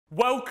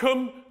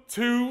Welcome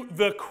to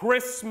the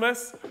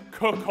Christmas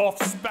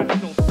cook-off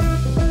special.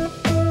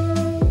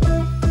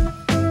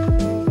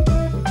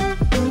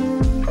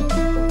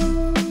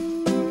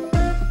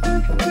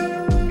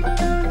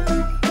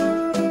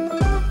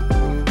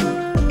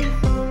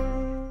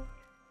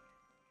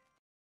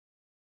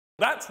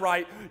 That's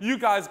right, you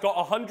guys got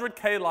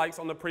 100K likes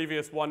on the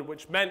previous one,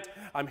 which meant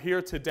I'm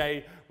here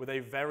today with a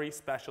very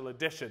special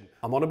edition.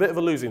 I'm on a bit of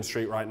a losing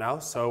streak right now,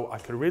 so I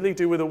could really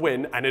do with a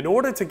win, and in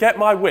order to get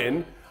my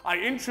win, I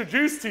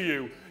introduce to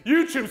you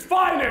YouTube's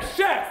finest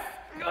chef!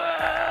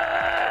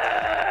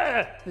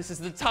 This is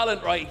the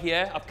talent right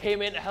here. I've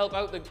came in to help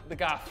out the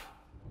gaff.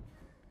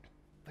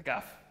 The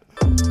gaff.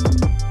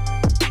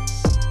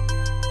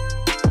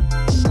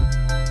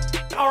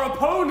 Our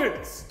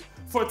opponents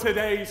for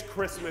today's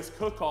Christmas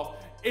cook-off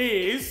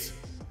is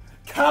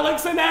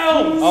Calix and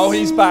Els. Oh,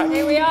 he's back.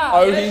 Here we are.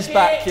 Oh, he's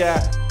back, yeah.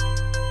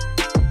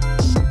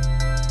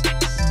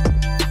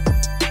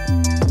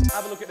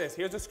 Have a look at this.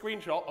 Here's a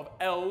screenshot of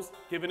Els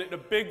giving it the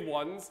big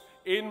ones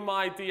in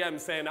my DM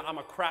saying that I'm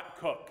a crap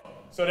cook.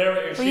 So there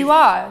it is. Well, you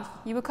are.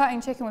 You were cutting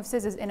chicken with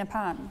scissors in a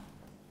pan.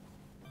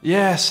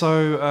 Yeah,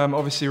 so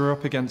obviously we're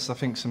up against, I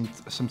think, some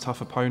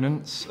tough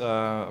opponents.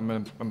 I'm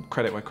going to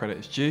credit where credit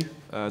is due.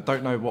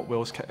 Don't know what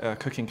Will's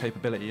cooking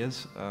capability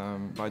is,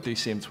 but I do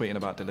see him tweeting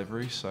about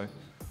delivery, so.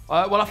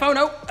 Well, I found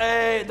out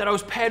that I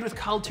was paired with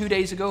Cal 2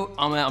 days ago.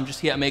 I'm just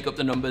here to make up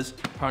the numbers.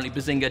 Apparently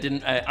Bazinga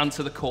didn't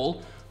answer the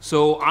call.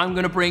 So I'm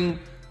going to bring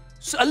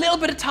a little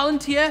bit of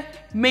talent here.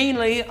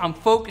 Mainly, I'm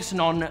focusing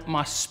on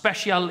my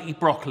speciality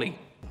broccoli.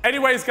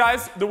 Anyways,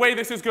 guys, the way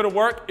this is going to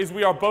work is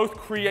we are both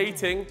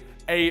creating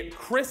a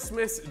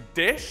Christmas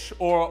dish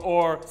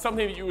or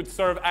something that you would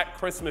serve at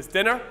Christmas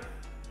dinner.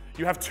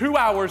 You have 2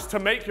 hours to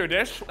make your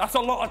dish. That's a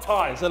lot of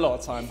time. It's a lot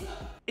of time.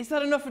 Is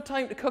that enough of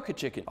time to cook a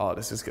chicken? Oh,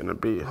 this is going to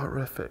be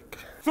horrific.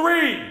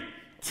 3,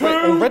 2, Wait,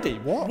 already?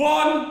 What?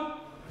 1,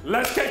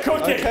 let's get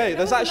cooking. Okay,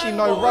 there's actually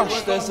no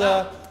rush. There's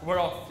We're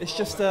off. it's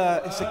just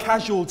it's a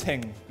casual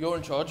thing. You're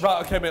in charge.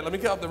 Right, okay, mate, let me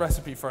get up the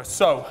recipe first.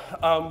 So,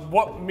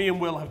 what me and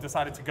Will have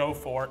decided to go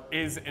for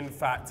is, in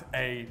fact,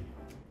 a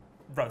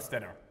roast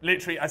dinner.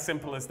 Literally as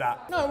simple as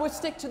that. No, we'll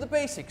stick to the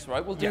basics,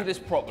 right? We'll do this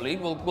properly.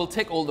 We'll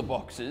tick all the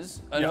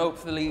boxes, and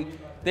hopefully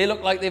they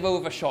look like they've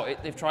overshot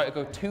it. They've tried to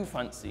go too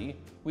fancy.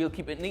 We'll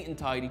keep it neat and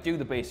tidy, do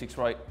the basics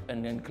right,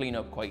 and then clean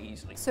up quite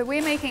easily. So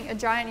we're making a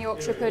giant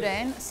Yorkshire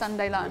pudding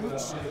Sunday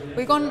lunch.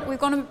 We've gone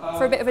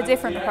for a bit of a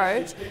different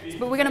approach,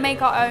 but we're going to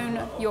make our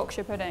own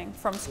Yorkshire pudding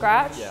from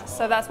scratch. Yeah.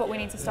 So that's what we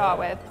need to start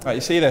with. Right,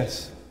 you see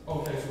this?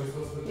 You're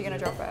going to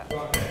drop it.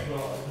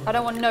 I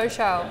don't want no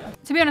shell.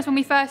 To be honest, when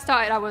we first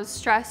started, I was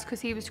stressed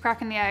because he was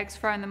cracking the eggs,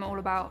 throwing them all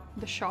about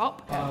the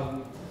shop.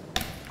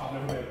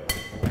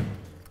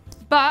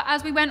 But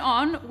as we went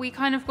on, we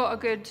kind of got a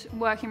good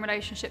working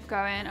relationship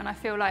going, and I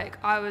feel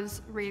like I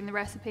was reading the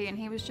recipe and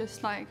he was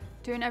just like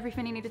doing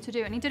everything he needed to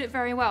do, and he did it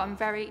very well. I'm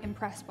very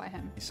impressed by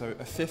him. So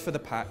a fifth of the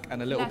pack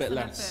and a little bit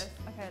less.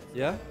 Okay.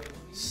 Yeah?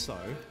 So?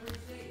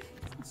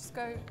 Just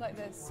go like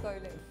this,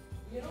 slowly.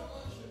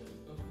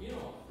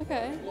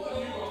 Okay.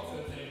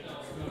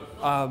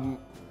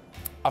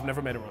 I've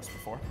never made a roast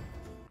before.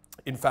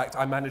 In fact,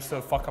 I managed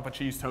to fuck up a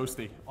cheese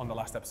toastie on the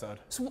last episode.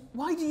 So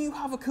why do you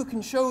have a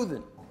cooking show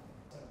then?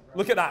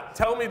 Look at that.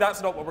 Tell me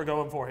that's not what we're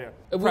going for here.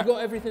 Have we got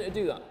everything to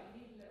do that?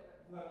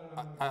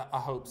 I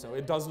hope so.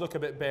 It does look a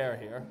bit bare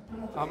here.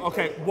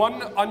 Okay,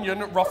 1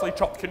 onion roughly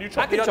chopped. Can you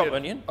chop I can the chop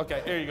onion.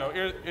 Okay, here you go.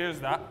 Here's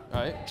that.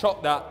 All right.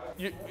 Chop that.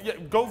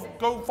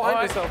 Go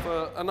find yourself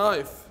a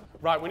knife.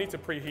 Right, we need to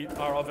preheat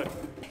our oven.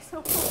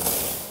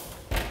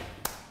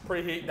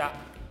 Preheat that.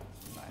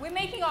 We're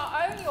making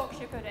our own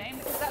Yorkshire pudding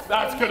because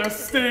That's gonna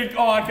stink.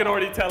 Oh, I can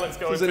already tell it's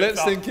going to Does it look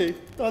stinky?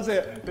 Does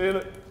it? Feel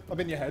it. I'm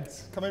in your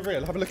heads. Come over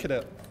here, have a look at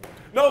it.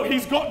 No,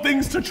 he's got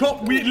things to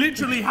chop. We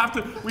literally have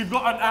to. We've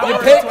got an hour. You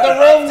picked the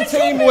wrong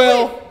team,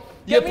 Will.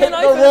 You picked the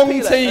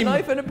wrong team. A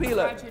knife and a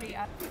peeler.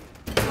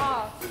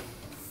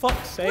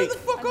 Fuck's sake. Where the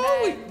fuck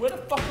are we? Where the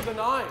fuck are the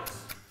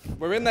knives?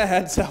 We're in their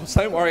heads, Els.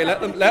 Don't worry.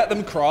 Let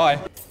them cry.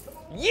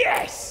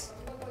 Yes!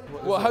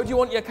 Well, how do you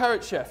want your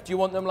carrot, chef? Do you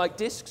want them like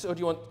discs or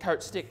do you want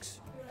carrot sticks?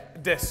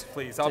 Disc,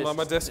 please. I'm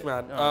a disc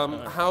man.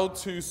 How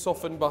to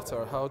soften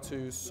butter. How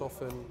to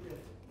soften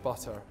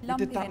butter. We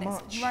did that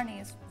much. It's runny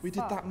as We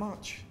did that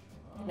much.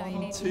 No, you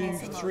need 2,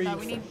 3.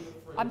 No,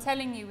 I'm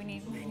telling you, we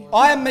need.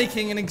 I am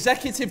making an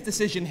executive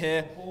decision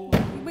here.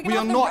 We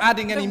are not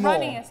adding any more.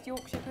 The runniest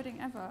Yorkshire pudding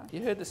ever.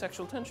 You heard the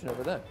sexual tension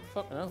over there.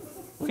 Fucking hell.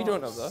 We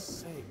don't have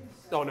that.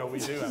 Oh no, we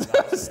do have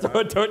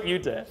that. Don't you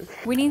dare.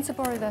 We need to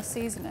borrow their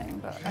seasoning,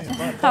 but I don't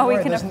know how we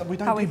can. We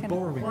don't do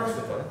borrowing.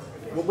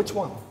 Well, which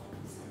one?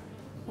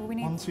 Well, we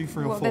need 1, 2,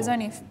 3, or 4. Well, there's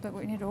only, but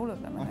we need all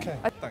of them. Okay,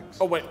 thanks.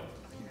 Oh wait.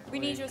 We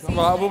need your seasoning.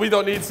 Well, we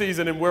don't need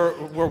seasoning.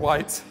 We're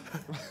white.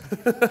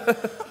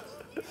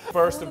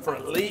 Bursting for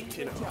a leak,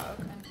 you know.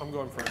 I'm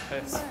going for a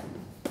piss.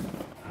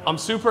 I'm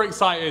super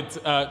excited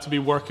to be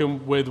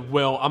working with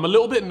Will. I'm a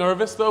little bit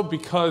nervous though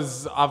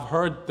because I've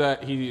heard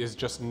that he has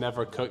just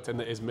never cooked and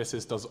that his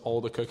missus does all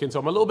the cooking. So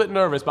I'm a little bit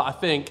nervous, but I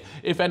think,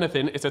 if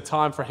anything, it's a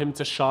time for him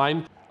to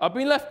shine. I've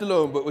been left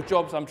alone, but with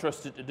jobs I'm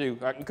trusted to do.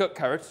 I can cut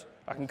carrots,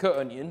 I can cut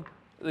onion.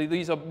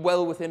 These are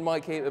well within my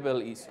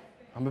capabilities.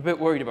 I'm a bit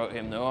worried about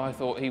him though. I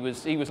thought he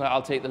was like,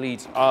 I'll take the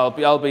lead.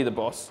 I'll be the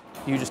boss.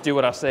 You just do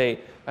what I say.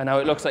 And now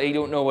it looks like he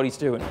don't know what he's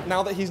doing.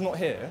 Now that he's not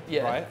here,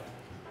 right,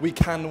 we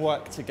can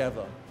work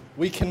together.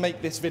 We can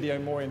make this video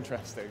more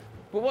interesting.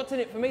 But what's in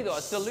it for me though?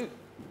 I still loot.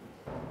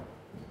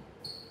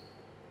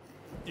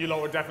 You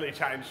lot were definitely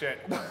chatting shit.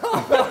 You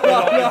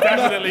lot were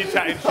definitely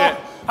chatting shit.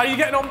 How you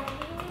getting on?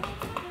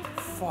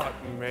 Fuck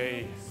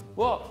me.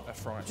 What?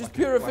 That's right. Just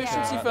pure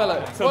efficiency,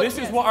 fella. So this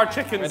is what our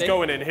chicken's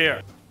going in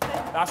here.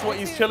 That's what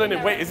he's chilling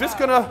in. Wait, is this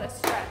gonna?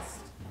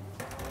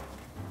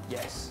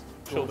 Yes.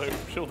 She'll do.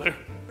 She'll do.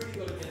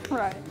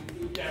 Right.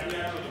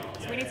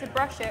 So we need to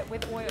brush it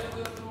with oil.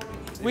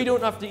 We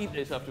don't have to eat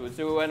this afterwards,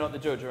 so we're not the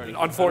judge or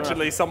anything.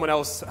 Unfortunately, someone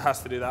else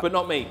has to do that. But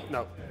not me.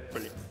 No.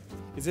 Brilliant.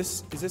 Is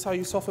this how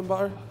you soften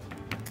butter?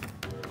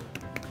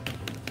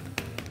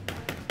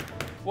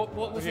 What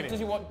was it? Does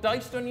he want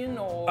diced onion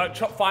or?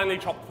 Finely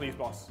chopped, please,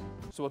 boss.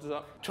 So what is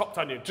that? Chopped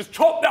onion. Just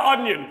chop the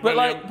onion. But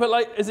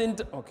like, as in.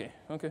 Okay.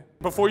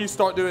 Before you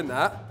start doing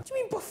that. What do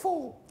you mean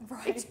before?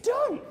 Right. It's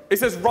done. It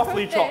says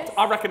roughly chopped.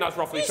 I reckon that's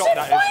roughly chopped.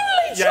 That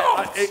is.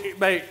 Finely chopped.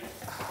 Mate.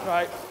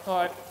 Right. All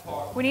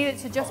right. We need it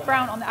to just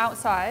brown on the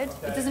outside.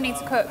 It doesn't need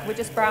to cook. We're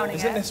just browning it.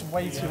 Isn't this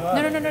way too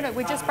early? No.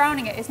 We're just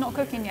browning it. It's not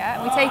cooking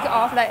yet. We take it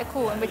off, let it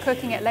cool, and we're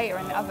cooking it later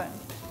in the oven.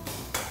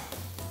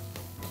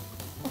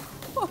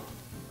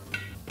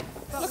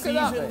 Look at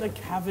that. Season the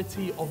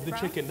cavity of the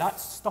chicken.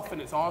 That's stuff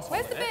in its arsehole.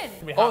 Where's the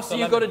bin? Oh, so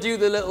you've got to do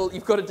the little.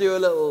 You've got to do a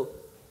little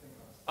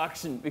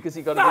action because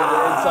you've got to do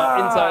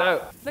the inside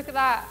out. Look at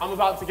that. I'm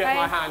about to get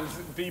my hands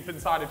deep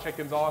inside a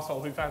chicken's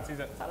arsehole. Who fancies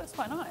it? That looks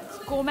quite nice.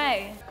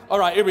 Gourmet. All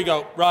right, here we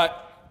go. Right.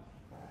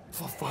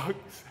 For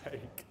fuck's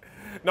sake.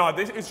 No,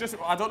 this is just.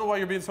 I don't know why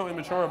you're being so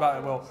immature about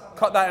it, Will.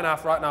 Cut that in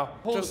half right now.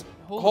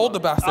 Hold the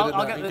bastard in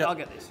there. I'll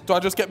get this. Do I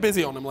just get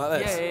busy on him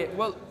like this? Yeah.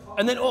 Well,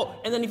 and then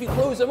if you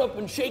close them up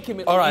and shake him,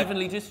 it'll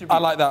evenly distribute. I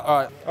like that. All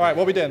right. All right,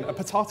 what are we doing? A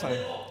potato?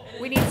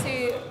 We need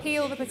to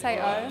peel the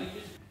potato.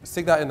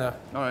 Stick that in there.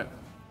 All right.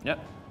 Yep.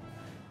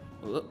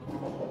 Oh, you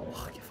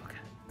fucker.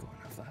 Go on,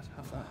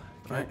 have that.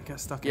 Right, get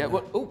stuck Yeah, in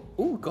there. well,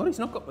 oh, God, he's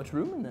not got much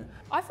room in there.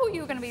 I thought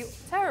you were going to be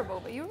terrible,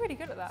 but you were really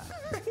good at that.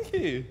 Thank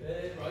you.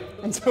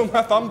 Until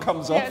my thumb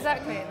comes off. Yeah,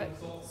 exactly. But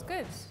it's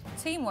good.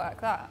 Teamwork,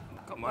 that.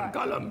 Come on,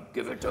 Gollum,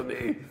 give it to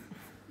me.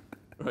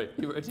 Right,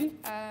 you ready?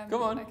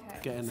 Come on. Okay.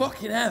 Get in there.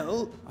 Fucking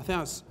hell. I think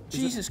that's.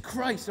 Jesus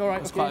Christ. All right,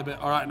 That's quite a bit.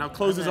 All right, now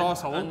close his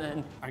arsehole. And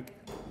then. Like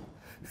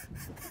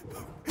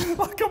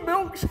a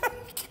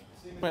milkshake.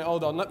 Wait,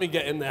 hold on. Let me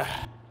get in there.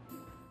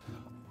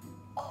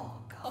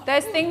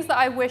 There's things that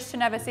I wish to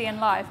never see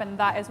in life, and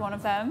that is one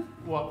of them.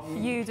 What?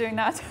 You doing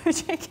that to a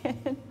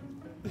chicken.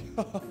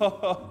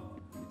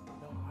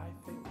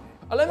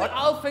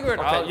 I'll figure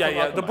it out.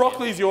 Yeah. The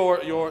broccoli's your.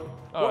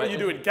 What are you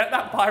doing? Get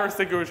that fire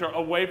extinguisher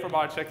away from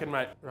our chicken,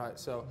 mate. Right,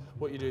 so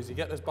what you do is you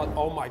get this butter.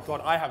 Oh my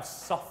God, I have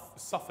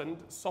softened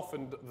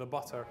the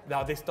butter.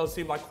 Now this does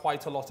seem like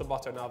quite a lot of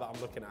butter now that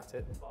I'm looking at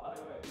it. I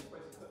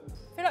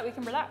feel like we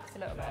can relax a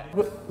little bit.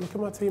 Look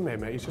at my teammate,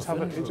 mate. He's just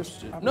having.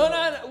 No,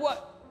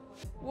 what?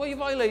 What are you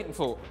violating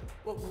for?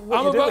 What I'm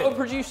are you about doing? to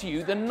produce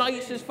you the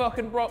nicest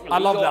fucking broccoli. I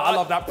love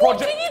that.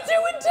 What are you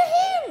doing to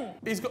him?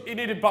 He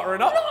needed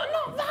buttering up.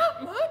 Not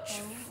that much.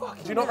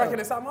 Do you not reckon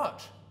it's that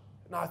much?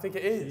 No, I think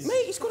it is.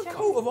 Mate, he's got a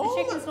coat of The armour.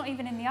 chicken's not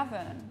even in the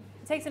oven.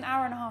 It takes an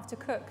hour and a half to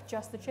cook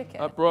just the chicken.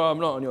 Bro, I'm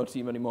not on your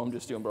team anymore. I'm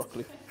just doing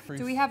broccoli.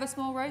 Do we have a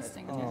small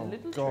roasting? Oh,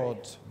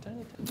 God.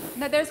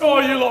 No, there's. Oh,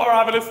 you lot are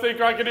having a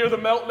stinker. I can hear the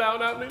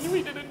meltdown happening.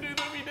 We didn't do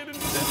that.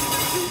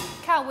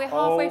 Cal, we're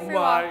halfway through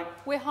my.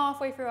 We're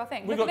halfway through our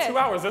thing. We've Look got at 2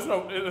 this.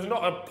 hours. There's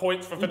not a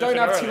points for You finishing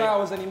don't have early. 2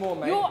 hours anymore,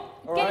 mate.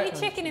 Get your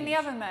chicken in the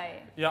oven,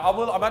 mate. Yeah, I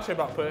will. I'm actually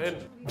about to put it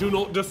in. Do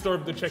not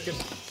disturb the chicken.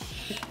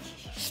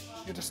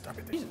 You're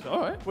disturbing it. All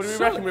right. What do we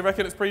reckon? We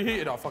reckon it's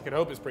preheated? I fucking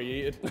hope it's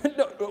preheated.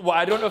 Well,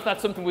 I don't know if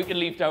that's something we can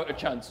leave out a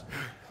chance.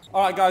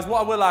 All right, guys,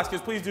 what I will ask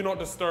is please do not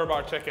disturb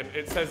our chicken.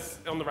 It says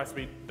on the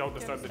recipe, don't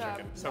disturb the disturb.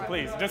 chicken. So Right.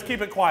 please, just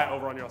keep it quiet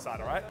over on your side,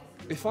 all right?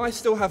 If I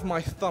still have my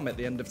thumb at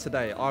the end of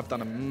today, I've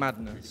done a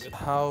madness.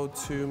 How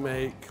to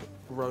make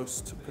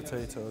roast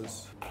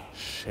potatoes.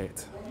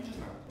 Shit.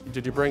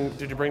 Did you bring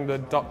the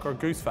duck or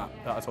goose fat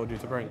that I told you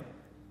to bring?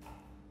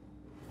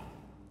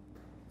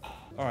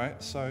 All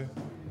right, so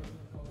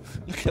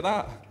look at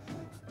that.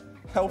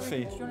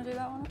 Healthy. Do you want to do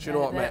that one? Do you know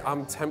what, mate?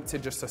 I'm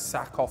tempted just to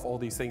sack off all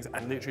these things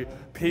and literally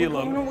peel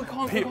them. No, we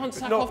can't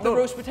sack off the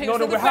roast potatoes. No,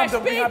 They're we the have best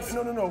them. bits.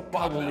 No.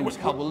 Cal will lose,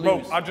 Cal will Bro,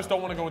 lose. I just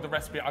don't want to go with the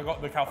recipe. I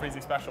got the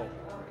Calfreezy special.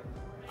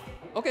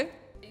 Okay.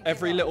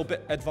 Every little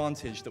bit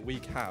advantage that we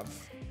have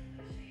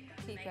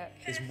Keep it.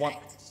 is one.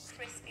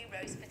 Crispy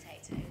roast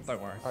potatoes.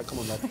 Don't worry. All right, come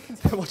on, lad.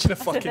 They're watching a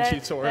fucking They're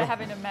tutorial.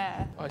 having a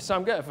mare. All right,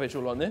 Sam, get a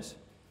visual on this.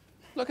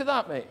 Look at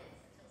that, mate.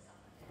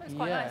 That's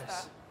quite nice,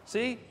 that.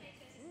 See?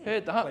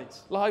 Heard that?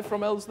 Plates. Live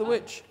from Els the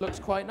Witch. Looks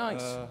quite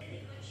nice.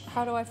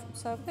 How do I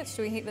serve this?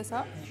 Do we heat this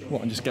up?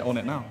 What, and just get on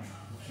it now?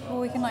 Or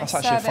we can like That's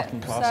actually a serve fucking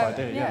it. class serve-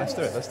 idea. Yeah, let's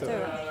do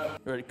it.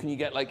 Right, can you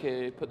get like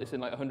put this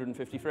in like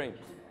 150 frames?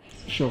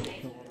 Sure.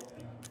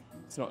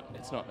 It's not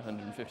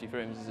 150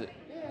 frames, is it?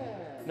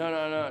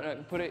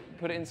 No. Put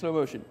it in slow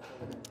motion.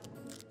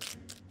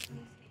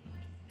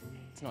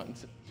 It's not.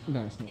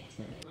 No, it's not.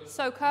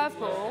 So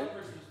curveball,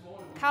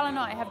 Cal and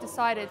I have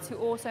decided to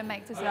also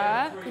make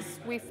dessert because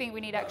we think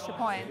we need extra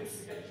points.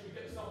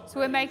 So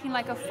we're making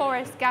like a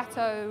forest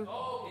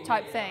gatto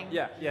type thing.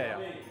 Yeah.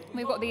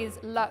 We've got these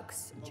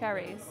Lux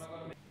cherries.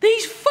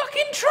 These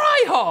fucking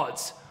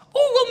tryhards!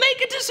 Oh, we'll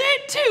make a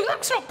dessert too.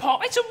 That's not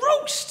pot, it's a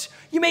roast.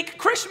 You make a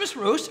Christmas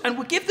roast and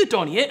we'll give the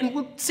Donny it and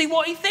we'll see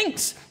what he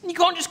thinks. You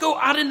can't just go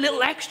adding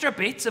little extra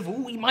bits of,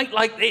 oh, he might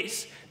like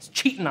this. It's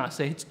cheating, I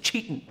say, it's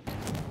cheating.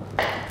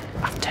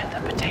 I've turned the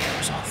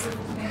potatoes off.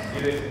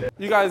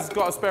 You guys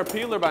got a spare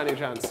peeler by any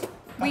chance?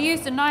 We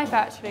used a knife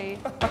actually.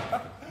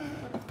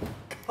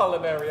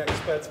 Culinary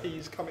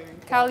expertise coming in.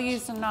 Cal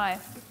used a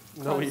knife.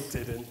 No, he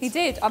didn't. He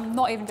did, I'm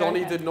not even joking.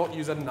 Donny did not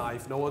use a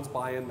knife. No one's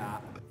buying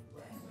that.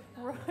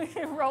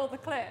 Roll the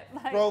clip.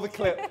 Like. Roll the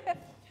clip.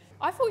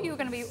 I thought you were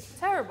going to be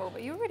terrible,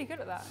 but you were really good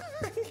at that.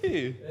 Thank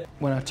you.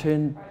 When I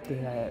turned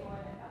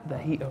the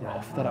heater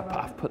off, that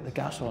I've put the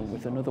gas on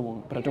with another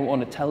one, but I don't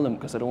want to tell them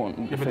because I don't want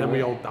them to But then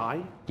we all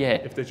die? Yeah,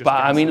 If they just but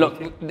I gas mean,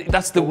 leaking. look,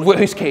 that's the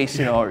worst case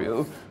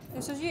scenario.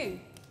 This was you.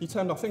 You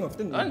turned our thing off,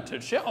 didn't you? I didn't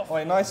turn shit off.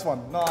 Oh, nice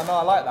one. No,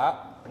 I like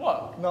that.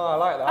 What? No, I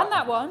like that. And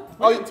that one.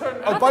 Oh, didn't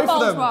turn- oh And both the of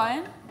mulled them.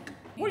 wine.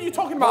 What are you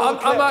talking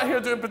about? I'm out here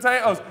doing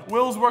potatoes.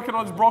 Will's working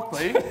on his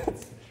broccoli.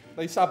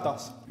 They stabbed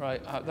us.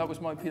 Right, that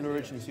was my peel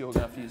originally, so you're going to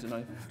have to use a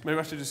knife. Maybe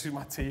I should just use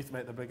my teeth,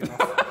 mate, they're big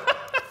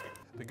enough.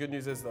 The good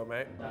news is though,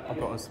 mate, I've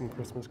got us some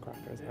Christmas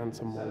crackers and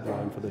some mulled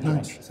wine for the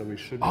dress, so we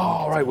should be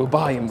Oh, right, we'll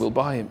buy him.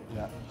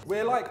 Yeah.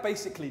 We're like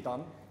basically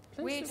done.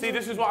 See,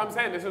 this is what I'm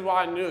saying. This is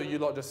why I knew you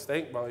lot just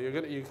stink, bro.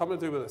 You're coming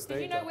through with a stink.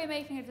 Did you know we're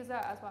making a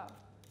dessert as well?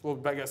 Well,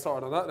 we better get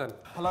started on that then.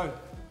 Hello.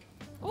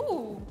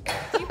 Ooh.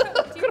 Do you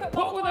put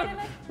mulled wine in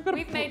it?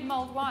 We've made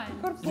mulled wine.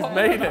 You've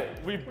made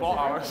it. We bought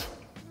ours.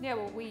 Yeah,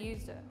 well, we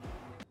used it.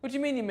 What do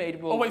you mean you made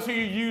it? Oh wait, so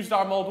you used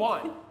our mulled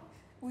wine?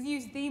 We've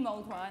used the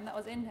mulled wine that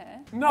was in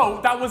here.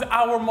 No, that was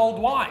our mulled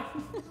wine.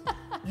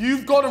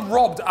 You've got to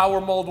robbed our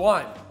mulled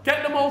wine.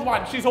 Get the mulled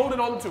wine. She's holding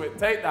on to it.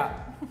 Take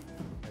that.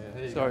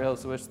 Sorry,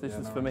 Elsa, this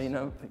is for me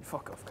now.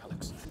 Fuck off,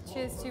 Calix.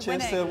 Cheers to Cheers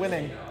winning. to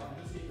winning.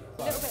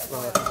 A little bit of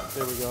oil.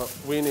 Here we go.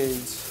 We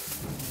need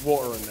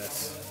water in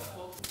this.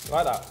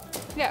 Like that.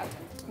 Yeah.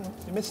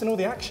 You're missing all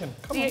the action.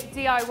 Come on.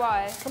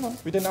 DIY. Come on.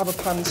 We didn't have a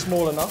pan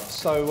small enough,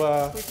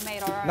 so We've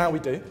made our own. now we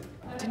do.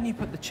 Didn't you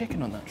put the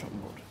chicken on that chopping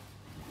board?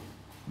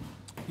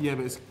 Yeah,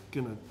 but it's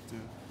gonna do.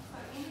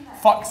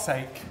 Fuck's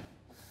sake.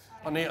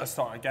 I need to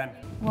start again.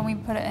 When we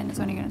put it in, it's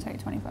only going to take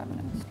 25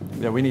 minutes.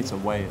 Yeah, we need to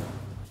wait.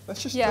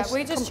 Let's just. Yeah, let's-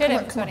 we just come chill it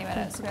on, for come 20 on,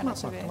 minutes, to be Come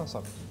honest outside. with Come you.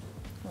 outside.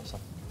 Come outside.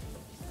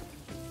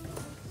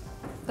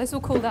 This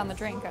will cool down the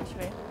drink,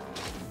 actually.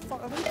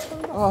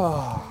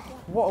 Oh,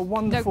 what a No,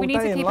 wonderful we need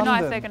day to in keep a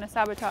knife. London. They're going to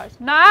sabotage.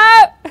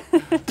 No!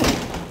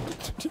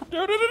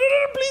 No,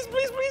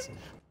 please.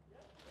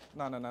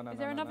 No. Is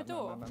there another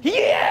door?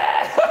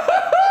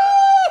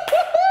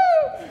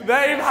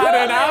 They've had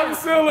an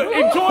absolute.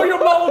 Enjoy your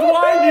mulled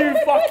wine, you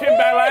fucking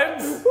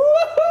bellends.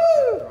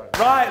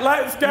 Right,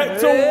 let's get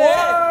to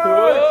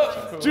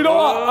work. Do you know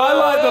what? I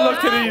like the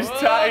look of these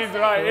tatties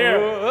right here.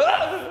 I'm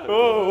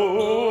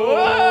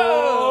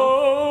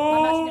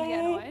actually going to get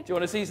annoyed. Do you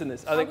want to season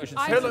this? I think we should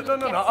I- season Here, it. look,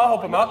 no, I'll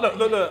help them out.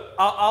 Look.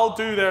 I'll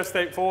do their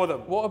steak for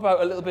them. What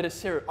about a little bit of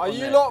syrup? Are on you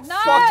there? not No.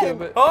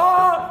 fucking?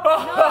 Oh!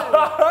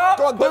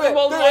 Go on, do Put the it.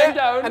 mulled Do wine it.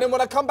 down. And then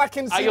when I come back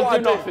in, see you'll what I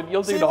do do. nothing,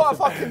 you'll do See what I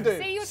nothing. fucking do.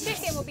 See, your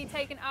chicken will be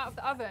taken out of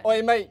the oven.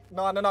 Oi, mate.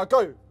 No.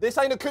 Go. This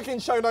ain't a cooking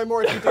show no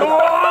more if you do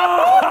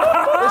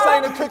that. This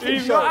ain't a cooking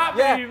He's show. not happy,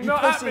 Yeah, he's you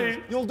not pussies.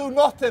 happy. You'll do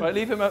nothing. Right,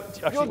 leave him out.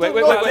 Actually, You'll wait.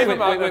 do nothing. Leave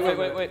him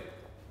out. Wait.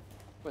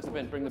 Where's the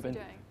bin? Bring the bin.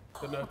 Doing.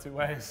 There's no two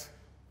ways.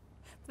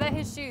 They're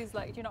his shoes,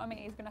 like, do you know what I mean?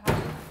 He's going to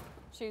have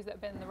shoes that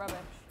have been in the rubbish.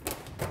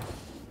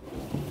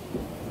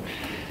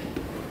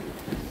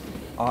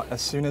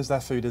 As soon as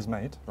their food is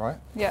made, right?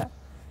 Yeah.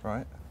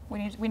 Right.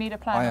 We need a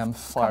plan. I of am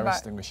fire comeback.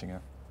 extinguishing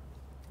it.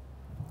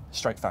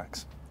 Straight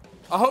facts.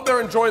 I hope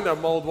they're enjoying their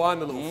mulled wine,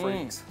 the little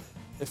freaks.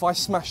 If I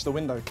smash the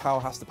window, Cal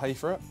has to pay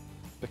for it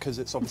because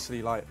it's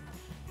obviously like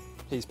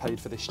he's paid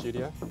for this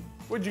studio.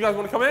 Would you guys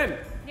want to come in?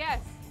 Yes.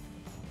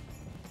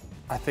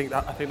 I think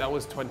that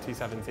was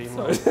 2017.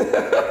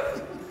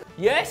 Right?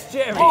 Yes,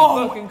 Jerry.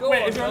 Oh, fucking go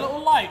wait, on, is there a man.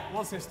 little light?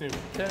 What's this do?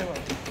 Turn it on.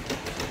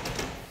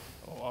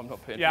 Oh, I'm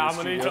not paying. Yeah, for I'm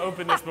this gonna need to studio.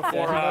 open this before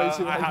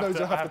He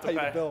knows I have to pay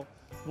the bill.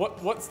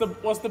 What's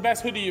the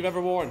best hoodie you've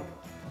ever worn?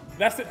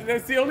 That's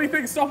the only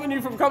thing stopping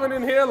you from coming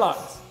in here,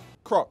 lads.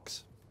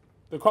 Crocs.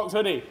 The Crocs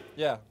hoodie.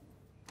 Yeah.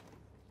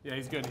 Yeah,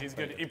 he's good.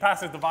 He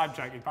passes the vibe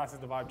check.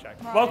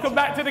 Right. Welcome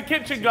back to the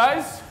kitchen,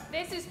 guys.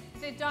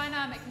 The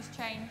dynamic has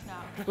changed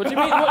now. What do you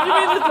mean? What do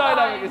you mean the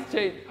dynamic has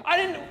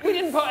changed? We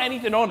didn't put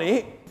anything on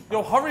it.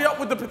 Yo, hurry up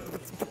with the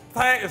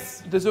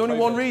potatoes. There's only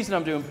one reason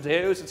I'm doing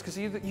potatoes. It's because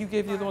you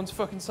gave the other ones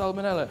fucking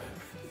salmonella.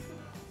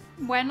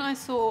 When I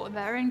saw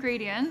their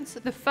ingredients,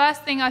 the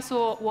first thing I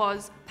saw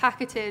was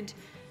packeted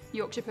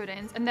Yorkshire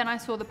puddings, and then I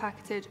saw the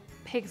packeted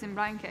pigs in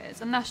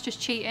blankets, and that's just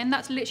cheating.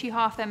 That's literally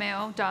half their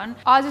meal done.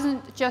 Ours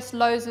isn't just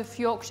loads of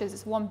Yorkshires,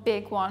 it's one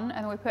big one,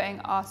 and we're putting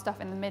our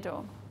stuff in the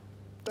middle.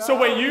 So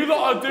wait, you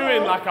lot are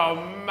doing like a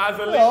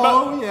mazzoline?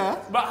 Oh,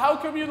 yeah. But how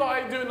come you lot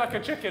ain't doing like a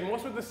chicken?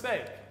 What's with the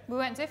steak? We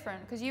went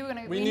different, because you were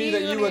going to... We knew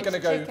that you were going to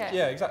go...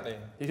 Yeah, exactly.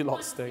 You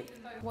lot stink.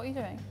 What are you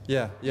doing?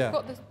 Yeah. You've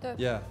got the...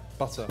 Yeah,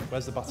 butter.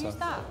 Where's the butter? Who's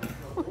that?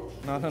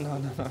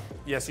 No.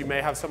 Yes, you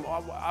may have some...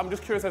 I'm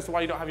just curious as to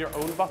why you don't have your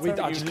own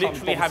butter. I You just literally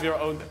can't have your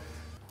own...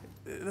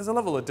 There's a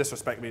level of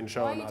disrespect being Why are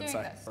shown, you I'd doing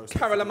say. this?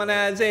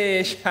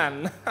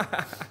 Caramelization.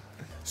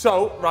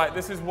 So, right,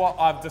 this is what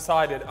I've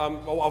decided,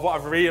 what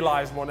I've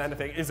realised more than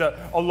anything, is that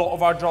a lot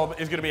of our job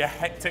is going to be a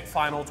hectic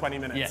final 20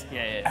 minutes.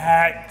 Yeah.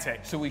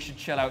 Hectic. So we should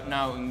chill out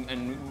now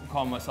and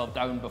calm myself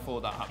down before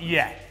that happens.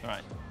 Yeah. All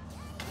right.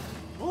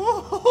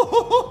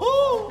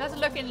 That's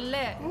looking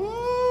lit.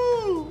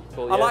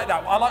 I like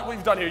that. I like what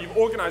you've done here. You've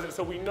organised it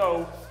so we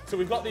know. So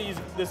we've got this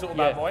little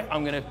bad boy.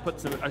 I'm gonna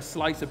put a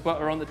slice of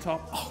butter on the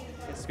top. Oh,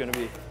 it's gonna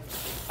be.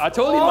 I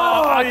told you, man.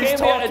 I he's came here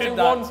to talking do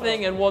that one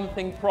thing and one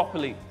thing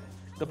properly.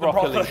 The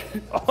broccoli.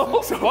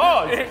 Oh,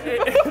 God.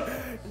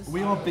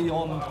 We are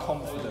beyond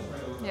confident.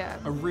 Yeah.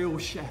 A real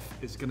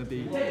chef is going to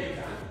be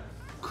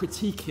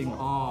critiquing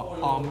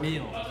our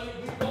meal.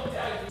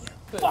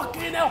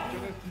 Fucking hell.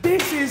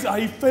 This is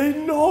a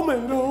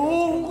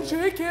phenomenal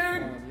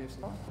chicken.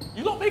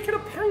 You lot making a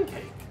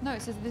pancake? No,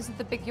 it says this is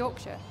the big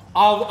Yorkshire.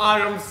 I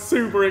am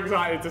super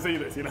excited to see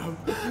this, you know.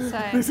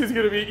 So, This is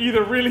going to be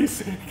either really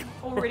sick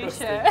or really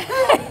shit.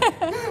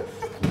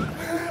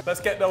 Let's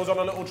get those on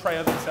a little tray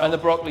of themselves. And the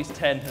broccoli's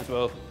 10 as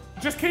well.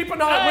 Just keep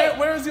an eye. Hey!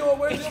 Where's your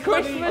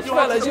Christmas, your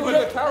fellas.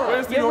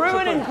 Where's the You're Yorkshire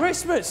ruining pudding?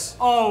 Christmas.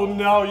 Oh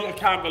no, you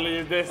can't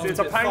believe this. It's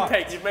a it's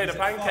pancake. fucked. You've made a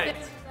pancake.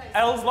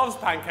 Els loves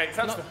pancakes.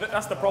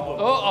 That's the problem.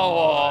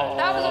 Oh.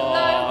 That was a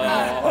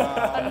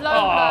low blow. A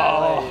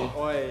low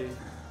blow. Oi.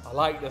 I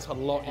like this a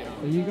lot, you know.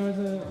 Are you guys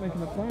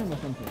making a plan or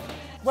something?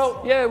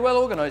 Well, Yeah, well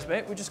organised,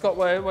 mate. We just got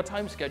our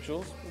time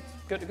schedules.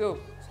 It's good to go.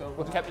 So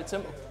we've kept it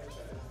simple.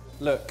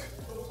 Look,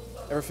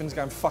 everything's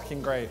going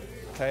fucking great,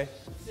 okay?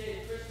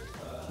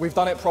 We've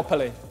done it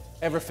properly.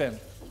 Everything,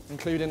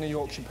 including the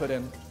Yorkshire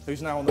pudding,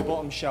 who's now on the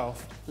bottom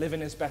shelf, living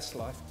his best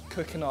life,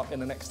 cooking up in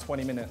the next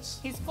 20 minutes.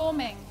 He's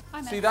forming.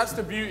 see, that's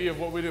the beauty of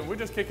what we're doing. We're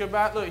just kicking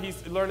back. Look,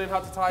 he's learning how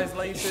to tie his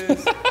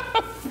laces.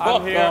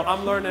 I'm here.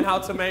 I'm learning how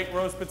to make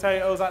roast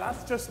potatoes. Like,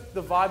 that's just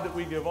the vibe that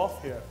we give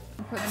off here.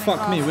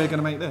 Fuck me, we're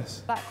gonna make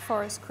this. Black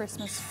Forest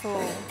Christmas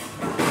Fall.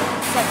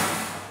 So,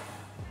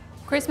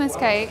 Christmas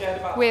cake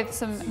with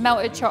some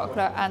melted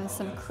chocolate and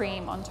some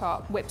cream on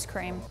top, whipped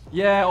cream.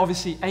 Yeah,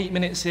 obviously 8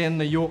 minutes in,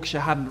 the Yorkshire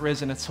hadn't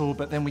risen at all,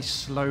 but then we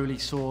slowly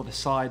saw the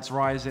sides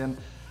rising,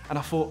 and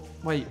I thought,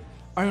 wait,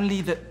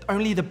 only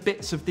the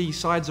bits of these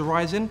sides are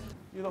rising?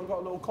 You not got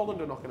a little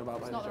colander knocking about,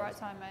 It's mate? not the right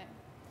time,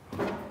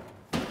 mate.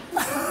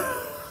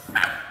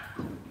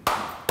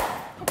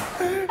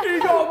 He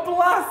got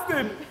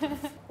blasted.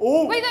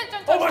 Oh. Wait, don't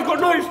touch Oh my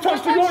God, no, he's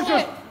touched the Don't touch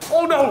Yorkshires.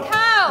 Oh no.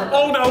 Cow!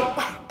 Oh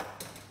no.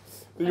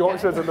 The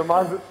Yorkshires and the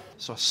man.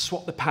 So I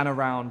swapped the pan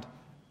around,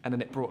 and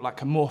then it brought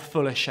like a more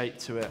fuller shape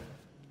to it.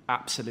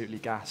 Absolutely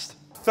gassed.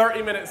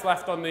 30 minutes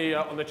left on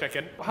the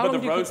chicken. How But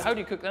long the roast. how do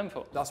you cook them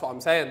for? That's what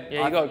I'm saying.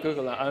 Yeah, you got to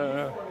Google that. I don't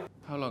know.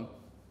 How long?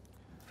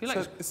 I feel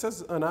like It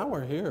says an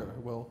hour here,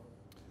 Will.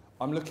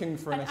 I'm looking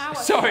for An hour.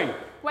 Sorry.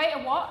 Wait, a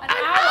what? An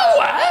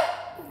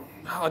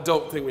hour? I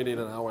don't think we need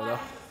an hour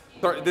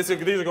though. These are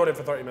going in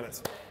for 30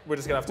 minutes. We're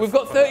just gonna have to. We've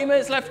got 30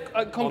 minutes left.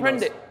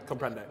 Comprehend it.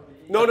 Comprehend it.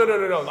 No.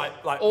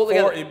 Like All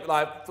together. 40.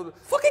 Like.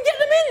 Fucking get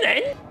them in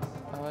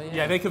then.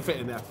 Yeah, they can fit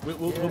in there.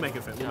 We'll make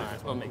it fit.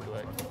 We'll make it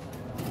work.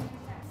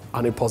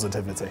 I need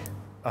positivity.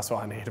 That's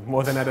what I need.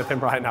 More than anything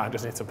right now, I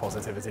just need some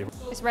positivity.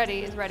 It's ready,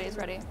 it's ready, it's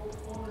ready.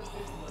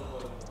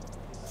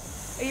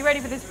 Are you ready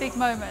for this big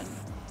moment?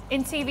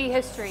 In TV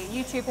history,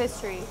 YouTube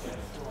history.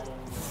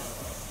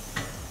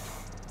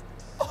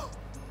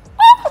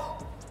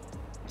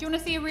 Do you want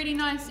to see a really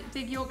nice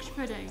big Yorkshire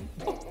pudding?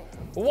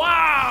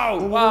 Wow.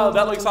 Wow,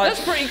 that looks like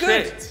That's pretty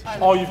good. shit.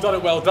 Oh, you've done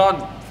it well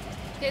done.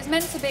 It's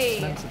meant to be.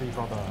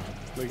 brother.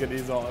 Look at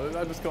these all.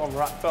 I just got them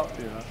wrapped up,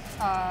 you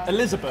know.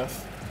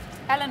 Elizabeth.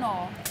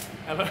 Eleanor.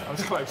 I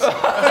was close.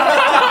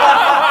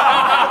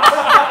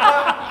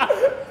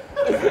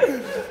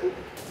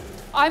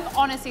 I'm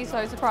honestly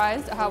so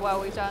surprised at how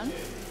well we've done.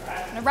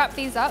 I'm gonna wrap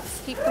these up,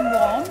 keep them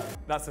warm.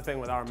 That's the thing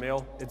with our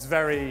meal. It's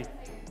very,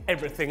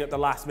 everything at the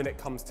last minute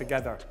comes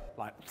together.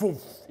 Like,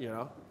 poof, you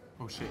know?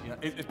 Oh shit, yeah.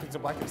 It's pigs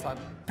and blankets time.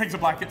 Pigs and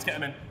blankets, get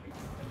them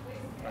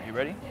in. Are you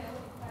ready?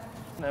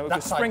 Now we've That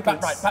got side,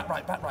 sprinkles. back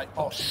right.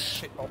 Oh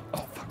shit, oh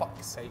for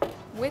fuck's sake.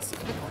 Whisk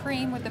the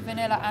cream with the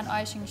vanilla and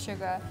icing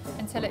sugar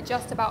until it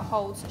just about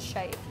holds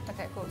shape.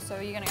 Okay, cool, so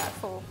you're gonna go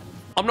full.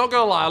 I'm not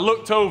gonna lie, I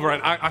looked over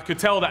and I could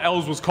tell that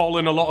Els was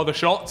calling a lot of the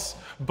shots,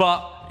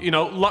 but, you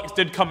know, Lux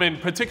did come in,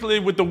 particularly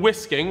with the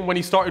whisking. When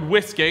he started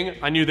whisking,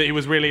 I knew that he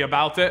was really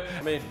about it.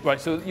 I mean,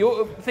 Right, so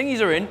your thingies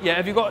are in. Yeah,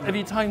 have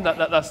you timed that?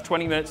 That's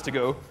 20 minutes to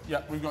go.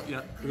 yeah, we got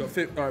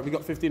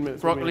 15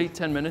 minutes. Broccoli,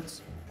 10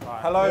 minutes.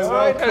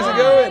 Hello, How's it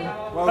going?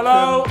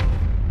 Hello.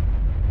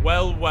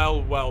 Well,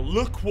 well, well,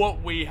 look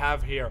what we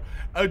have here.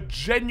 A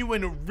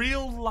genuine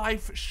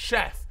real-life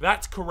chef.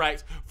 That's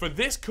correct. For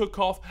this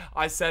cook-off,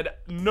 I said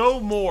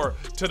no more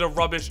to the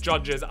rubbish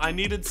judges. I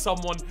needed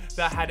someone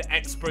that had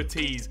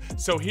expertise.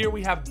 So here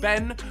we have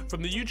Ben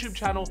from the YouTube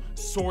channel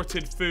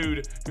Sorted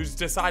Food, who's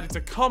decided to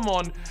come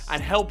on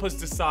and help us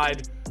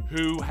decide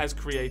who has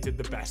created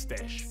the best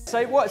dish.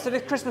 So what, so the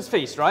Christmas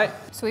feast, right?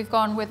 So we've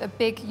gone with a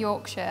big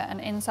Yorkshire,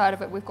 and inside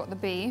of it we've got the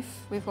beef,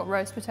 we've got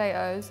roast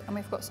potatoes, and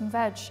we've got some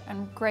veg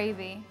and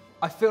gravy.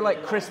 I feel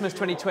like Christmas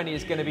 2020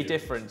 is going to be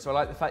different, so I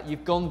like the fact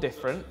you've gone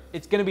different.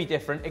 It's going to be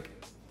different.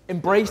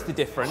 Embrace the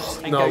difference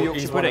and go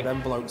Yorkshire he's one of pudding.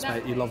 them blokes,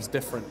 mate. He loves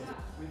different.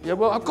 Yeah,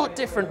 well, I've got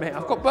different, mate.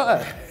 I've got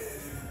butter.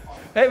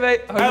 Hey,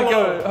 mate. How's it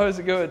going? How's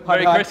it going? Hi,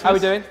 Merry guys. Christmas. How are we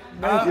doing?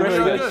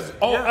 Very good.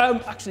 Oh,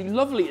 actually,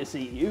 lovely to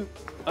see you.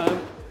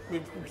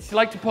 Would you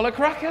like to pull a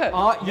cracker?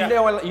 You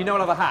know I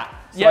love a hat.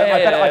 So Yeah,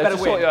 I better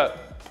just win. sort you out.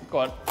 Go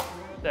on.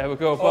 There we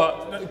go.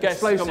 But Get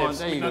explosives. Come on,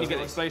 there you You go. need to get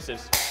the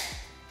explosives.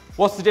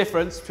 What's the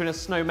difference between a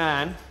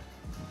snowman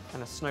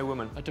and a snow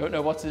woman? I don't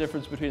know what's the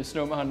difference between a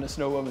snowman and a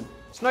snow woman.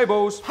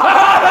 Snowballs. He's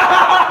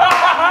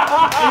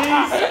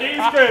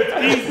good.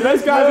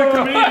 This guy's a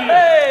comedian.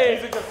 Hey!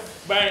 He's a good.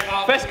 Mate,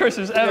 Best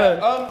Christmas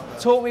ever.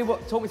 Talk me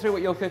through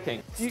what you're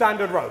cooking.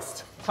 standard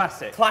roast.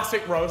 Classic.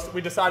 Classic roast. We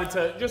decided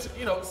to just,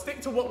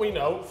 stick to what we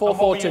know. 4-4-2. and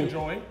what we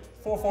enjoy.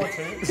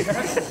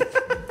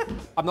 4-4-2.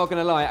 I'm not going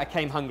to lie, I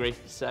came hungry,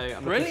 so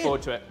I'm looking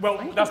forward to it. Well,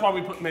 that's why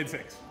we put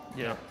mid-6.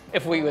 Yeah.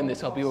 If we win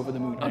this, I'll be over the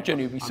moon. I'll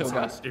genuinely be so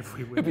gassed. If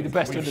we win, It'll be the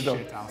best underdog.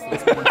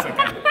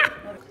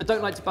 I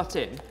don't like to butt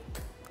in,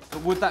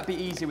 but would that be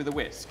easier with a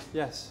whisk?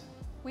 Yes.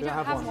 We don't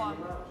have one.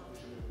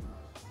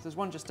 There's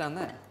one just down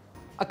there.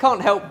 I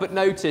can't help but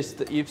notice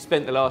that you've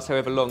spent the last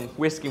however long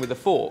whisking with a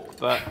fork,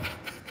 but...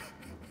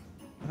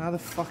 How the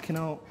fucking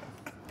hell?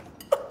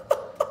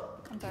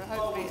 And so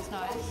hopefully it's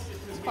nice.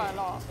 It's quite a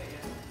lot.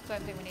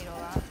 Don't think we need all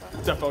that.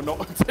 But Defo not.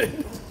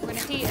 we're gonna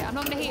heat it. I'm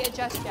not gonna heat it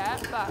just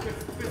yet, but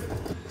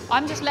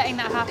I'm just letting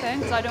that happen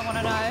because I don't want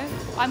to know.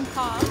 I'm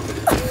calm.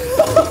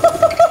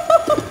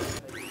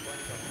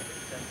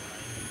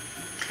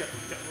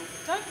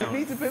 It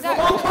needs a bit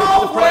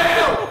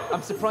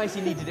I'm surprised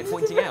he needed it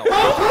pointing out.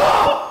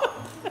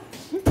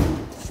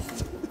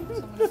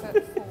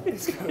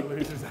 He's gonna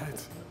lose his head.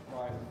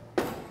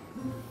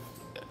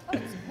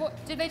 What?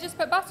 Did they just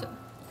put butter?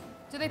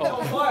 Did they put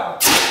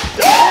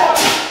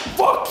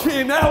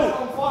Fucking hell!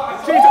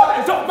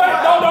 Jesus, don't,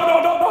 mate,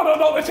 no,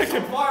 not the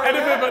chicken.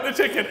 Anything but the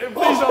chicken.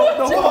 Please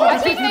don't. I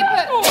think they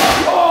put.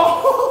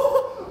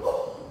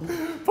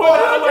 Put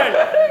that away.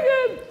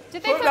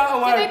 Did Put that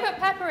away. they put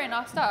pepper in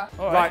our stuff?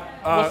 Right,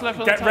 What's left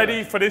on the get timer?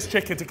 ready for this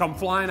chicken to come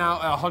flying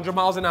out at 100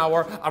 miles an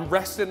hour. I'm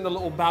resting the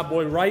little bad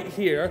boy right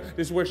here.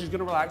 This is where she's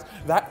gonna relax.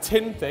 That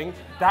tin thing,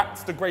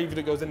 that's the gravy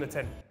that goes in the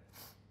tin.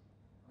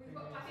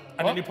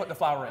 And then you put the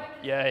flour in.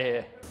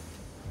 Yeah.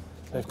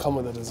 They've come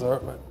with a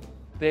dessert, man.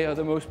 They are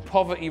the most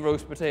poverty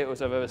roast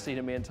potatoes I've ever seen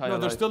in my entire No,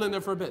 life. they're still in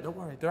there for a bit. Don't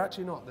worry. They're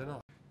actually not. They're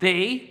not.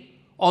 They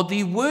are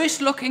the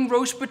worst looking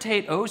roast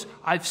potatoes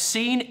I've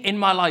seen in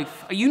my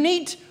life. You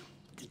need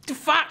the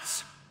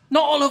fats,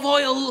 not olive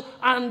oil,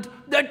 and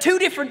there are two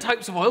different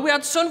types of oil. We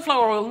had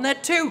sunflower oil in there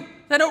too.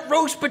 They're not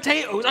roast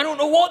potatoes. I don't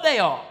know what they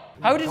are.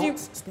 How did you? Don't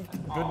speak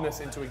goodness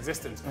into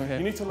existence. Okay.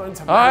 You need to learn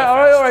to All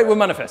manifest. right, we'll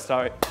manifest.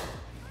 All right.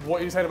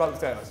 What are you saying about the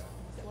potatoes?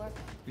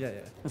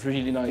 It's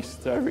really nice.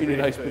 They're really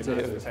nice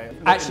potatoes.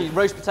 Actually,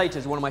 roast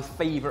potatoes are one of my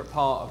favourite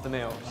part of the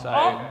meal,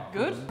 so...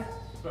 Good.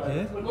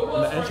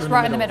 It's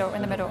right in the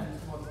middle.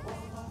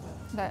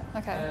 There,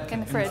 okay, in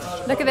the fridge.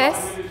 Look at this.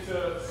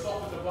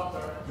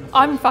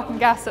 I'm fucking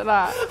gassed at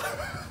that.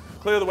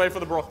 Clear the way for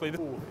the broccoli.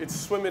 Ooh, it's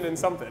swimming in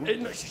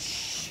something.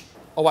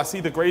 Oh, I see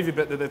the gravy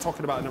bit that they're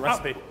talking about in the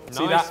recipe.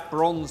 See Nice that?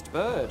 bronzed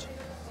bird.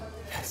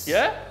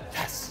 Yeah?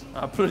 Yes.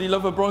 I bloody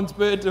love a bronze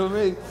bird to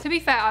me. To be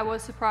fair, I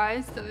was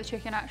surprised that the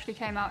chicken actually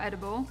came out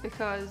edible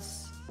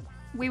because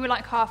we were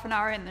like half an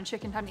hour in and the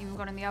chicken hadn't even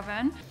gone in the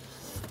oven.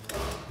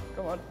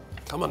 Come on.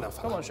 Come on now,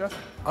 fella. Come on, chef.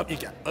 Up you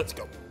get. Let's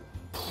go.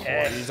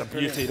 Yeah. He's a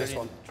beauty, this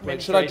one. Maybe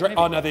Wait, should I drain?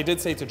 maybe- Oh no, they did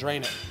say to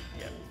drain it.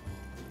 Yeah.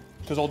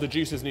 Because all the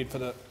juices need for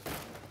the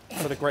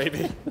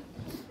gravy.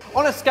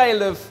 On a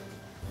scale of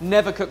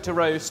never cooked a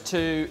roast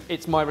to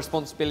it's my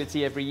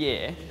responsibility every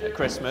year at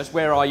Christmas,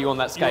 where are you on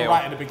that You were scale?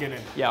 right at the beginning.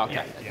 Yeah,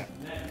 okay. Yeah.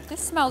 This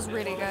smells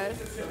really good.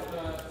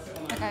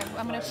 Okay,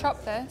 I'm gonna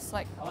chop this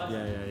like.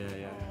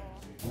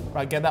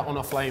 Right, get that on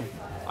a flame.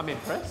 I'm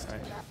impressed.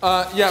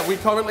 Yeah, we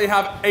currently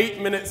have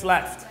 8 minutes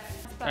left.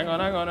 Hang on,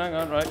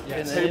 right. In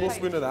there.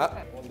 Tablespoon of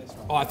that.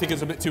 Oh, I think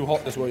it's a bit too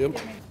hot, this, William.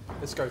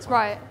 Let's go. Tom.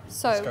 Right,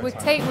 so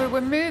we're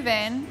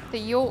removing the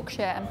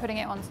Yorkshire and putting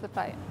it onto the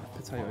plate.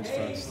 Potatoes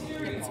first. The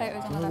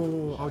potatoes on the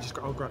left.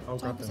 I'll grab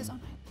Put this on.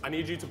 I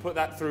need you to put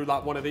that through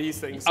like one of these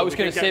things. I was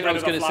going gonna save it, I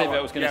was gonna save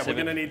it. Yeah, we're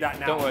going to need that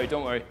now.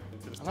 Don't worry.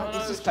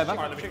 This is clever. All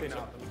right, let me clean it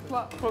up.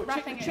 What?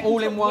 Wrapping it.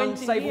 All in one, Went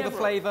in save all here, the bro.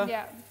 flavour.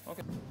 Yeah.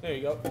 There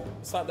you go.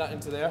 Slap that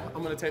into there.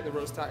 I'm going to take the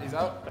roast tatties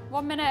out.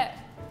 1 minute.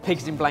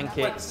 Pigs in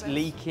blankets,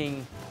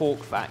 leaking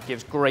pork fat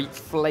gives great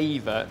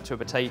flavour to a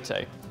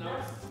potato.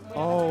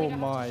 Oh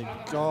my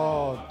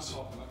god.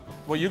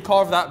 Well, you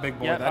carve that big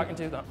boy Yeah, then. I can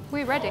do that.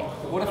 We're ready.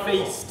 What a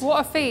feast. What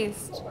a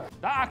feast.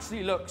 That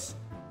actually looks.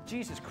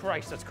 Jesus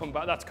Christ, that's come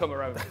back. That's come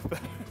around.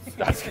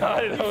 That's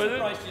kind of.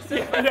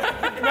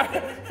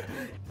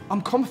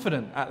 I'm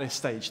confident at this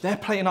stage. They're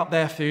plating up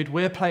their food,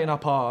 we're plating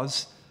up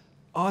ours.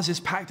 Ours is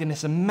packed in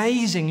this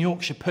amazing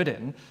Yorkshire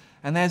pudding,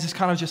 and theirs is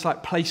kind of just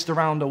like placed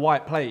around a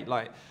white plate,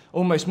 like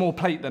almost more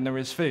plate than there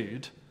is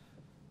food.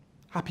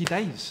 Happy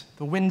days.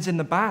 The win's in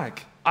the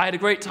bag. I had a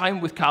great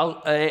time with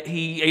Cal.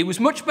 He was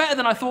much better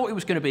than I thought he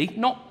was going to be.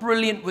 Not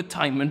brilliant with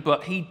timing,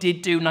 but he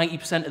did do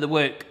 90% of the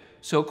work.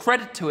 So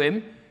credit to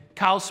him.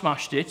 Cal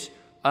smashed it,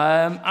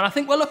 and I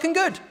think we're looking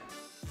good.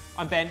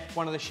 I'm Ben,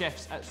 one of the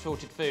chefs at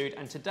Sorted Food,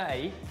 and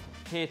today,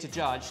 here to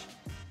judge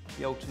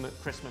the ultimate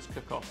Christmas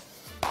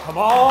cook-off. Come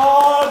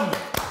on!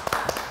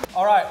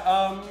 All right,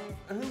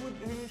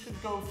 who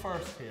should go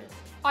first here?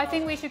 I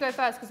think we should go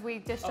first because we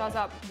dished ours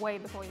up way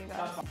before you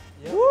guys.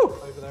 Yep. Woo!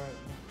 Over there.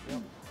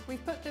 Yep.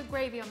 We've put the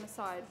gravy on the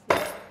side.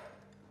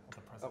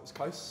 That was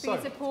close. For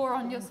you to pour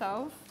on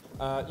yourself.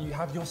 You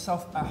have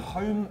yourself a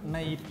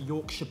homemade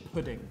Yorkshire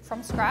pudding.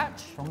 From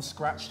scratch. From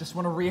scratch, just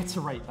want to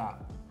reiterate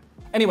that.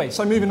 Anyway,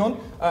 so moving on,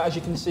 as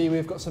you can see,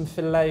 we've got some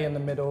filet in the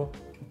middle,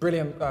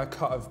 brilliant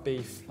cut of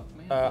beef.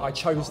 I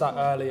chose that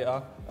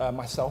earlier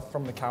myself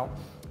from the cow.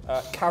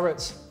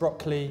 Carrots,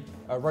 broccoli,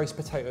 roast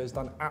potatoes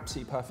done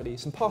absolutely perfectly.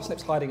 Some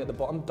parsnips hiding at the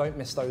bottom, don't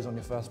miss those on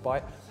your first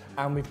bite.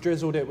 And we've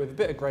drizzled it with a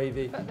bit of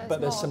gravy,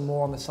 but there's some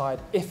more on the side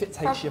if it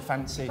takes your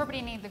fancy.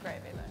 Probably need the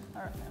gravy though,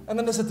 I reckon. And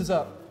then there's a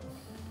dessert.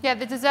 Yeah,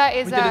 the dessert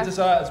is We did a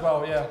dessert as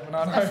well, yeah.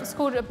 No. It's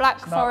called a Black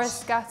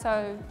Forest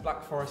Gatto.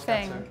 Black Forest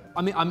thing. Gatto.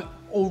 I mean, I'm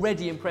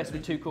already impressed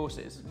with 2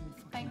 courses.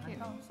 Thank you.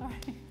 Oh, sorry.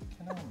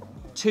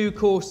 2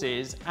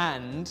 courses,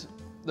 and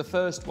the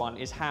first one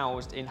is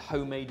housed in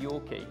homemade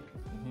Yorkie,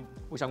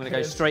 which I'm going to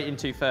go straight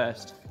into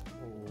first.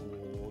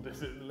 Oh,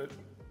 this is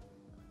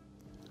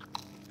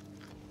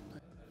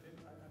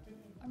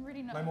I'm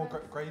really No nervous.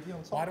 more gravy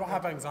on top? Why do I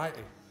have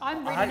anxiety?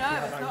 I'm really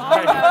nervous.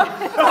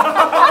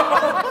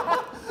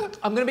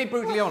 I'm going to be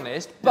brutally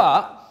honest,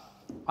 but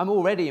I'm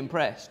already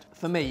impressed.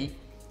 For me,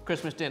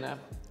 Christmas dinner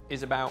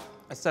is about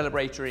a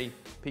celebratory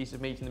piece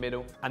of meat in the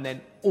middle and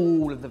then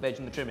all of the veg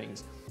and the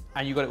trimmings.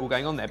 And you've got it all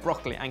going on there,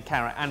 broccoli and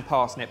carrot and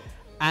parsnip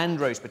and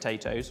roast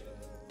potatoes,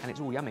 and it's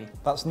all yummy.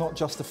 That's not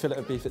just a fillet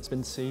of beef, it's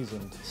been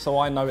seasoned, so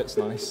I know it's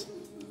nice.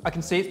 I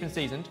can see it's been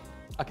seasoned.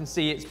 I can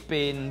see it's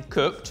been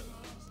cooked.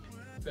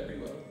 Very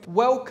well.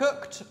 Well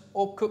cooked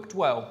or cooked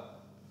well?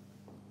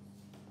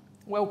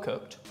 Well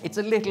cooked. It's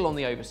a little on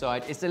the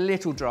overside, it's a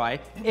little dry.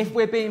 If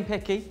we're being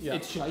picky,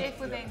 it's shite. If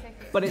we're being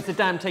picky. But it's a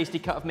damn tasty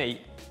cut of meat.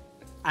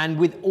 And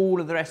with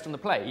all of the rest on the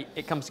plate,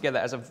 it comes together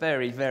as a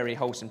very, very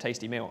wholesome,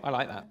 tasty meal. I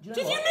like that. Did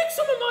you nick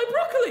some of my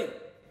broccoli?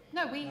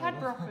 No, we had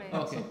broccoli.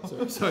 Okay,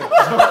 sorry.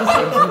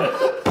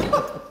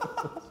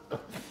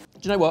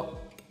 Do you know what?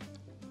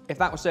 If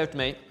that was served to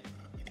me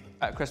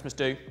at Christmas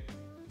do,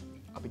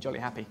 I'd be jolly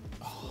happy.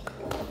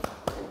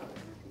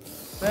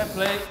 Fair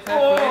play, fair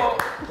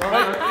play.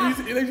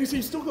 Right,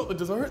 you still got the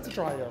dessert to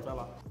try here,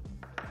 fella.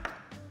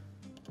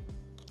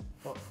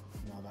 Oh,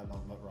 no, that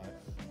don't look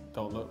right.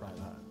 Don't look right,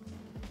 that.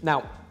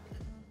 Now,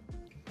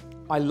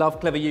 I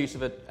love clever use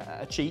of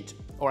a cheat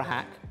or a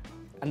hack,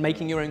 and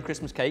making your own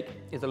Christmas cake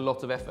is a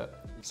lot of effort.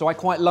 So I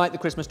quite like the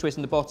Christmas twist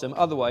in the bottom.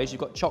 Otherwise,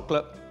 you've got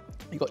chocolate,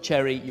 you've got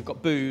cherry, you've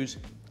got booze.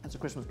 That's a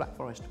Christmas Black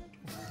Forest.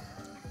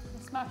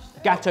 Smashed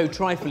it. Gatto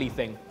trifle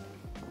thing.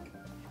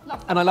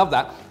 And I love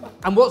that.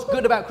 And what's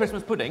good about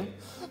Christmas pudding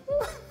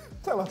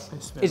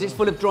is it's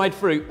full of dried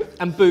fruit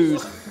and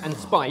booze and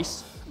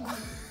spice.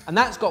 And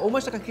that's got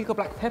almost like a kick of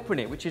black pepper in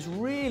it, which is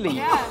really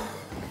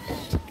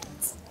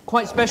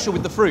quite special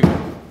with the fruit.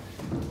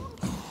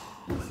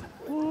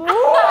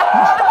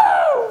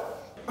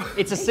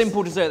 It's a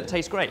simple dessert that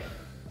tastes great.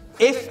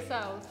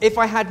 If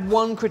I had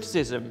one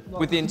criticism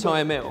with the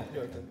entire meal,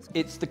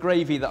 it's the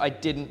gravy that I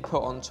didn't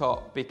put on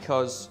top,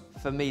 because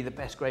for me the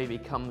best gravy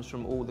comes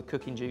from all the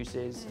cooking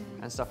juices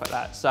and stuff like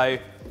that. So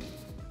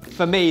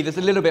for me there's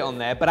a little bit on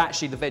there, but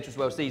actually the veg was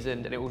well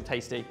seasoned and it was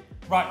tasty.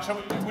 Right,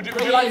 would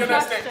you like your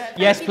next dish?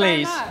 Yes,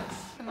 please.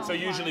 So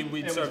usually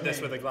we'd serve this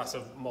with a glass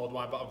of mulled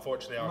wine, but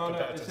unfortunately our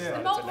competitors decided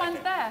The mulled to one's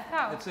nick it. there.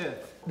 How? It's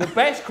it. The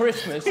best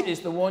Christmas is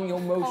the one you're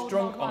most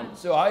drunk one. on.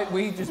 So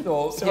we just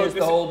thought, So here's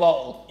this- the whole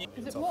bottle.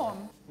 Is it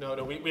warm?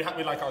 No, we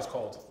like ours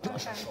cold.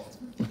 Okay.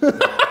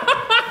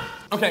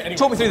 Okay, anyway.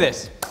 Talk me through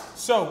this.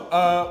 So,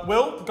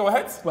 Will, go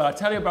ahead. Well, I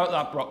tell you about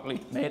that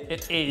broccoli, mate.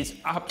 It is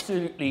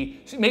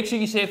absolutely... Make sure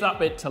you save that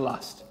bit to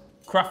last.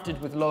 Crafted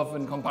with love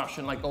and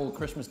compassion like all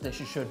Christmas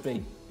dishes should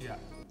be. Yeah.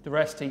 The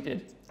rest he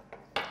did.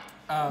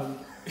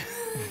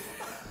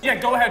 Yeah,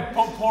 go ahead,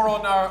 pour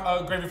on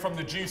our gravy from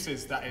the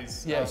juices, that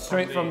is. Yeah,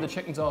 straight from the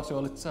chicken's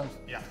arsehole itself.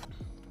 Yeah.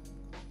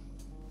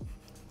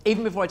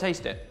 Even before I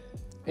taste it,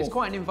 it's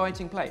quite an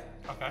inviting plate.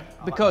 Okay.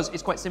 Because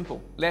it's quite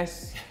simple.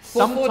 Less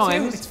 442,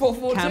 sometimes it's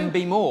 442. can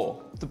be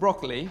more. The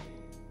broccoli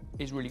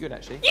is really good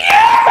actually.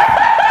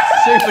 Yeah!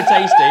 Super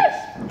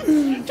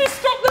tasty. Just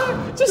stop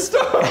there! Just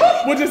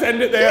stop! We'll just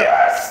end it there.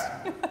 Yes!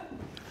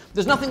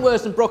 There's nothing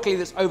worse than broccoli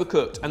that's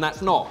overcooked, and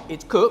that's not.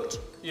 It's cooked,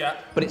 Yeah.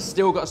 but it's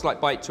still got a slight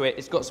bite to it.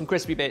 It's got some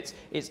crispy bits.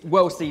 It's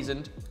well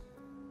seasoned.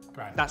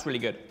 Right. That's really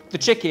good. The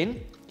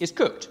chicken is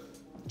cooked,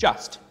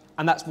 just.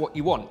 And that's what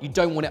you want. You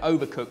don't want it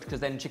overcooked because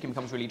then chicken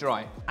becomes really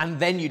dry. And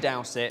then you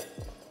douse it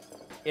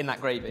in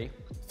that gravy.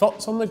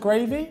 Thoughts on the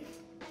gravy?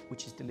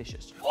 Which is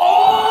delicious.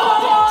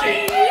 Oh,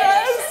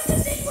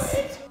 yes!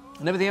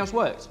 And everything else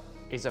works.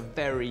 It's a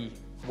very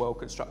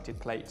well-constructed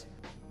plate.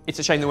 It's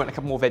a shame there weren't a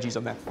couple more veggies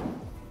on there.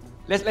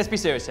 Let's be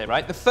serious here,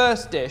 right? The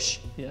first dish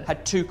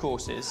had 2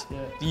 courses.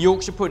 Yeah. The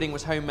Yorkshire pudding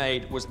was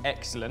homemade, was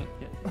excellent.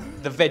 Yeah.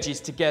 The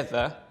veggies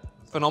together,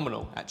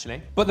 phenomenal,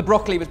 actually. But the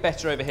broccoli was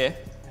better over here.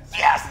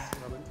 Yes!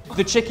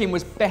 The chicken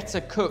was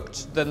better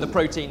cooked than the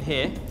protein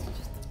here,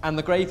 and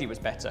the gravy was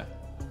better.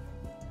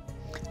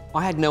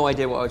 I had no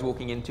idea what I was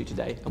walking into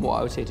today and what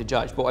I was here to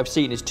judge. What I've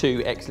seen is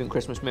 2 excellent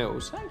Christmas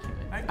meals. Thank you,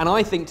 mate. And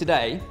I think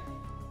today,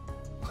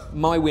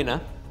 my winner,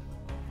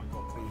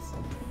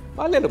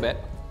 by a little bit,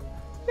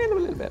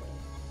 little bit,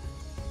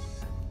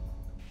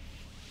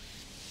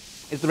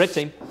 is the red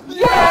team.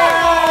 Yeah!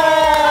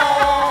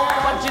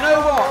 But do you know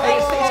what?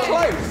 It's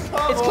close.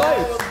 It's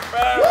close.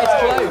 It's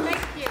close.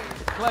 Thank you.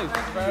 Close.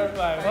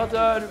 Well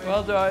done,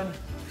 well done.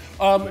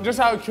 Just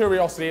out of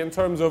curiosity, in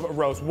terms of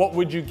roast, what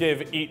would you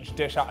give each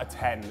dish out of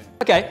 10?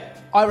 Okay,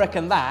 I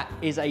reckon that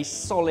is a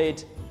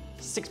solid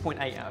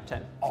 6.8 out of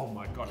 10. Oh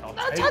my god, I'll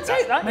I'll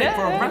take that. Mate,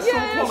 for a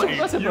restaurant quality,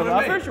 That's above you and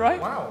me. average, right?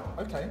 Wow,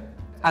 okay.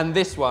 And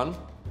this one,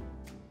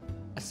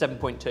 a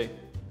 7.2.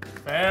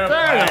 Fair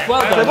enough,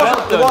 well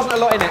done. There wasn't a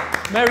lot in it.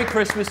 Merry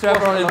Christmas to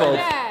everyone involved.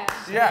 Yeah.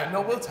 Yeah,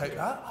 no, we'll take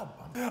that.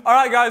 All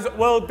right, guys,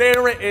 well,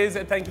 there it is.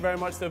 Thank you very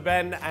much to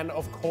Ben and,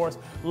 of course,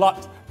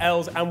 Lot,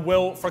 Els, and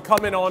Will for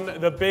coming on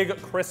the big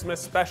Christmas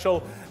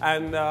special.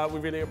 And we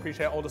really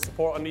appreciate all the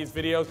support on these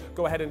videos.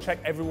 Go ahead and check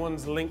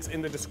everyone's links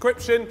in the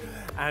description.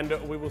 And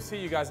we will see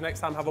you guys next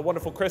time. Have a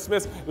wonderful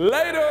Christmas.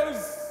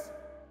 Laters!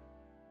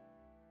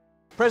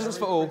 Presents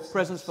for all,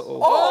 presents for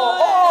all.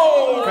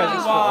 Oh!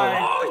 Presents for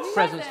all.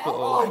 Presents for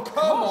all.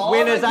 Come on.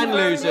 Winners and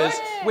losers.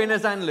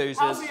 Winners and losers.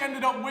 How's he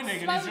ended up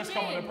winning and he's just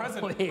come with a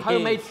present?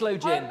 Homemade slow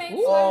gin. Homemade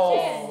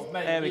slow gin.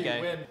 Mate, There we you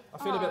go. win. I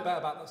feel a bit better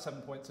about that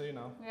 7.2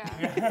 now.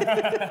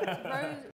 Yeah. Rose